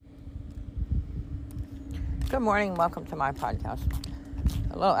Good morning, welcome to my podcast.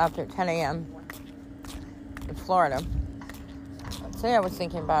 A little after 10 a.m. in Florida. Today I was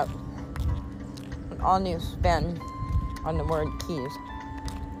thinking about an all-new spin on the word keys.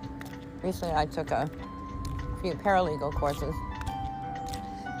 Recently I took a few paralegal courses.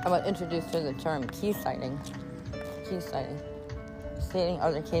 I was introduced to the term key citing. Stating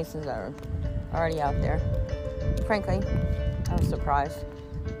other cases that are already out there. Frankly, I was surprised.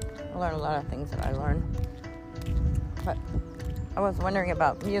 I learned a lot of things that I learned. But I was wondering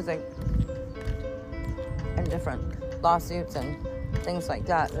about music and different lawsuits and things like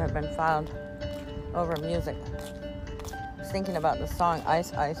that have been filed over music. I was thinking about the song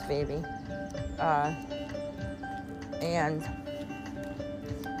Ice Ice Baby and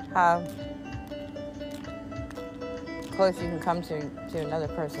how close you can come to another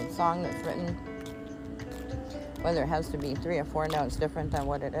person's song that's written, whether it has to be 3 or 4 notes different than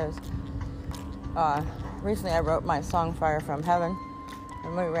what it is. Recently I wrote my song Fire from Heaven,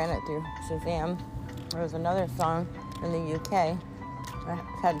 and we ran it through Shazam. There was another song in the UK that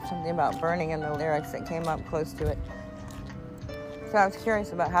had something about burning in the lyrics that came up close to it. So I was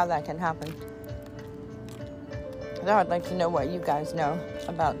curious about how that can happen. So I'd like to know what you guys know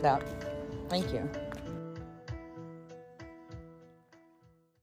about that. Thank you.